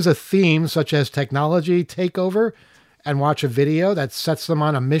choose a theme such as technology takeover and watch a video that sets them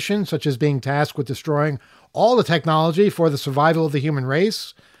on a mission, such as being tasked with destroying all the technology for the survival of the human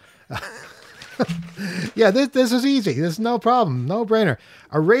race. Yeah, this is easy. This is no problem. No brainer.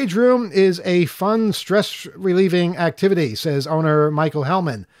 A Rage Room is a fun, stress-relieving activity, says owner Michael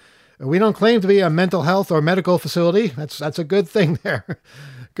Hellman. We don't claim to be a mental health or medical facility. That's a good thing there.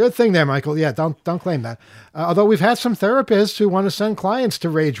 Good thing there, Michael. Yeah, don't claim that. Although we've had some therapists who want to send clients to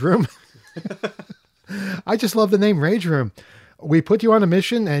Rage Room. I just love the name Rage Room. We put you on a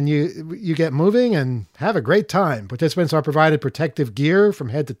mission and you get moving and have a great time. Participants are provided protective gear from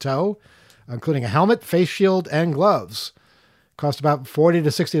head to toe, including a helmet, face shield, and gloves. Cost about $40 to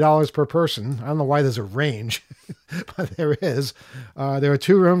 $60 per person. I don't know why there's a range, but there is. There are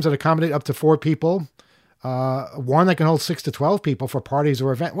 2 rooms that accommodate up to 4 people. One that can hold 6 to 12 people for parties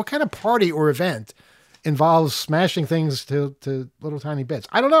or event. What kind of party or event involves smashing things to little tiny bits?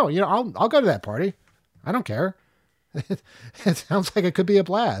 I don't know. I'll go to that party. I don't care. It sounds like it could be a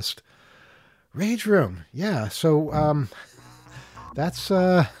blast. Rage Room. Yeah. So, that's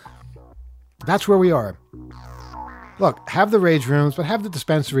where we are. Look, have the Rage Rooms, but have the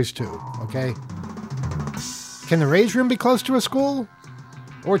dispensaries too. Okay. Can the Rage Room be close to a school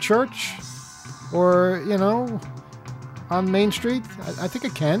or church? Or, on Main Street? I think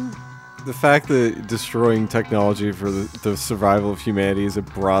it can. The fact that destroying technology for the survival of humanity is a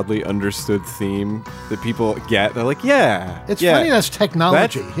broadly understood theme that people get. They're like, yeah. It's funny that's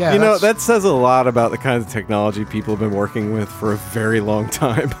technology. That says a lot about the kinds of technology people have been working with for a very long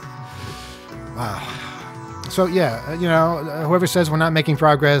time. Wow. So, whoever says we're not making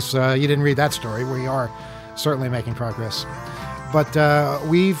progress, you didn't read that story. We are certainly making progress. But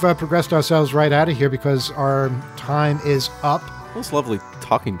we've progressed ourselves right out of here because our time is up. Well, it's lovely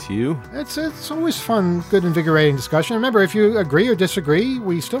talking to you. It's always fun, good, invigorating discussion. Remember, if you agree or disagree,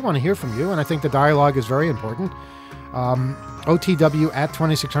 we still want to hear from you, and I think the dialogue is very important.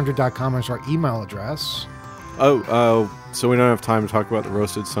 OTW@2600.com is our email address. So we don't have time to talk about the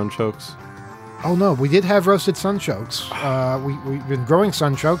roasted sunchokes? Oh, no, we did have roasted sunchokes. We've been growing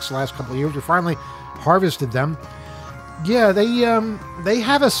sunchokes the last couple of years. We finally harvested them. Yeah, they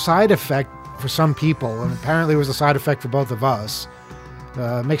have a side effect for some people, and apparently it was a side effect for both of us.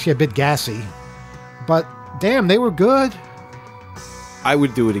 Makes you a bit gassy. But, damn, they were good. I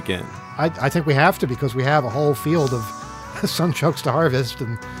would do it again. I think we have to because we have a whole field of sunchokes to harvest,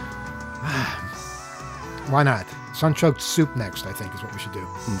 and why not? Sunchoked soup next, I think, is what we should do.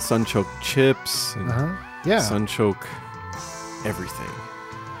 And sunchoked chips. And sunchoke everything.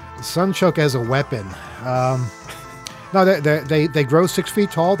 Sunchoke as a weapon. No, they grow 6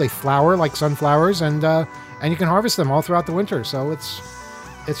 feet tall. They flower like sunflowers, and you can harvest them all throughout the winter. So it's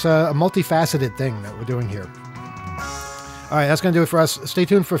a multifaceted thing that we're doing here. All right, that's going to do it for us. Stay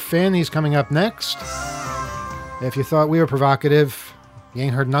tuned for Finn. He's coming up next. If you thought we were provocative, you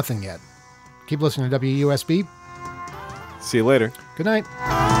ain't heard nothing yet. Keep listening to WUSB. See you later. Good night.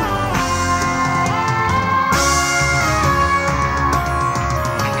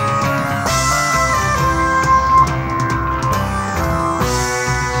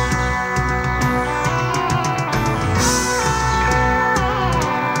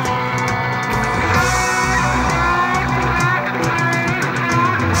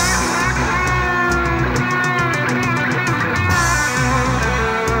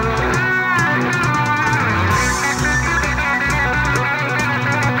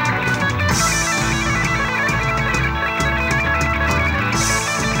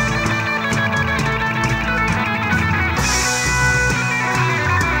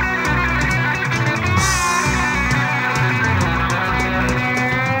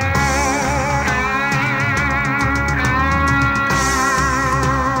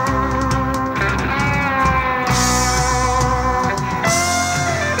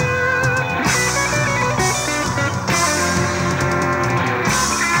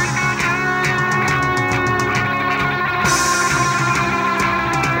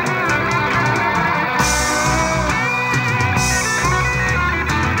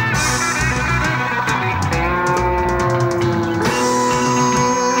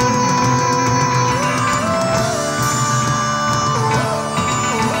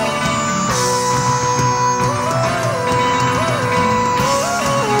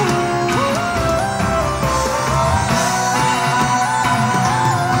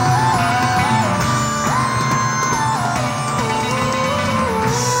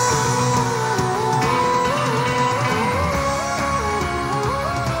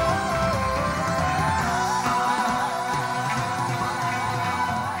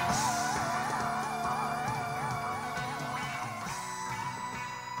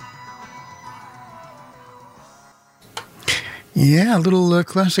 Yeah, a little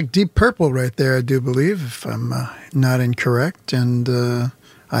classic Deep Purple right there, I do believe, if I'm not incorrect. And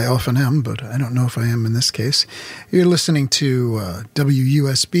I often am, but I don't know if I am in this case. You're listening to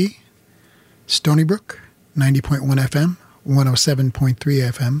WUSB, Stony Brook, 90.1 FM, 107.3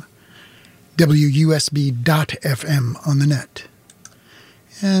 FM, WUSB.FM on the net.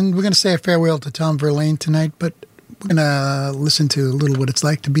 And we're going to say a farewell to Tom Verlaine tonight, but we're going to listen to a little what it's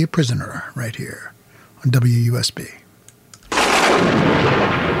like to be a prisoner right here on WUSB.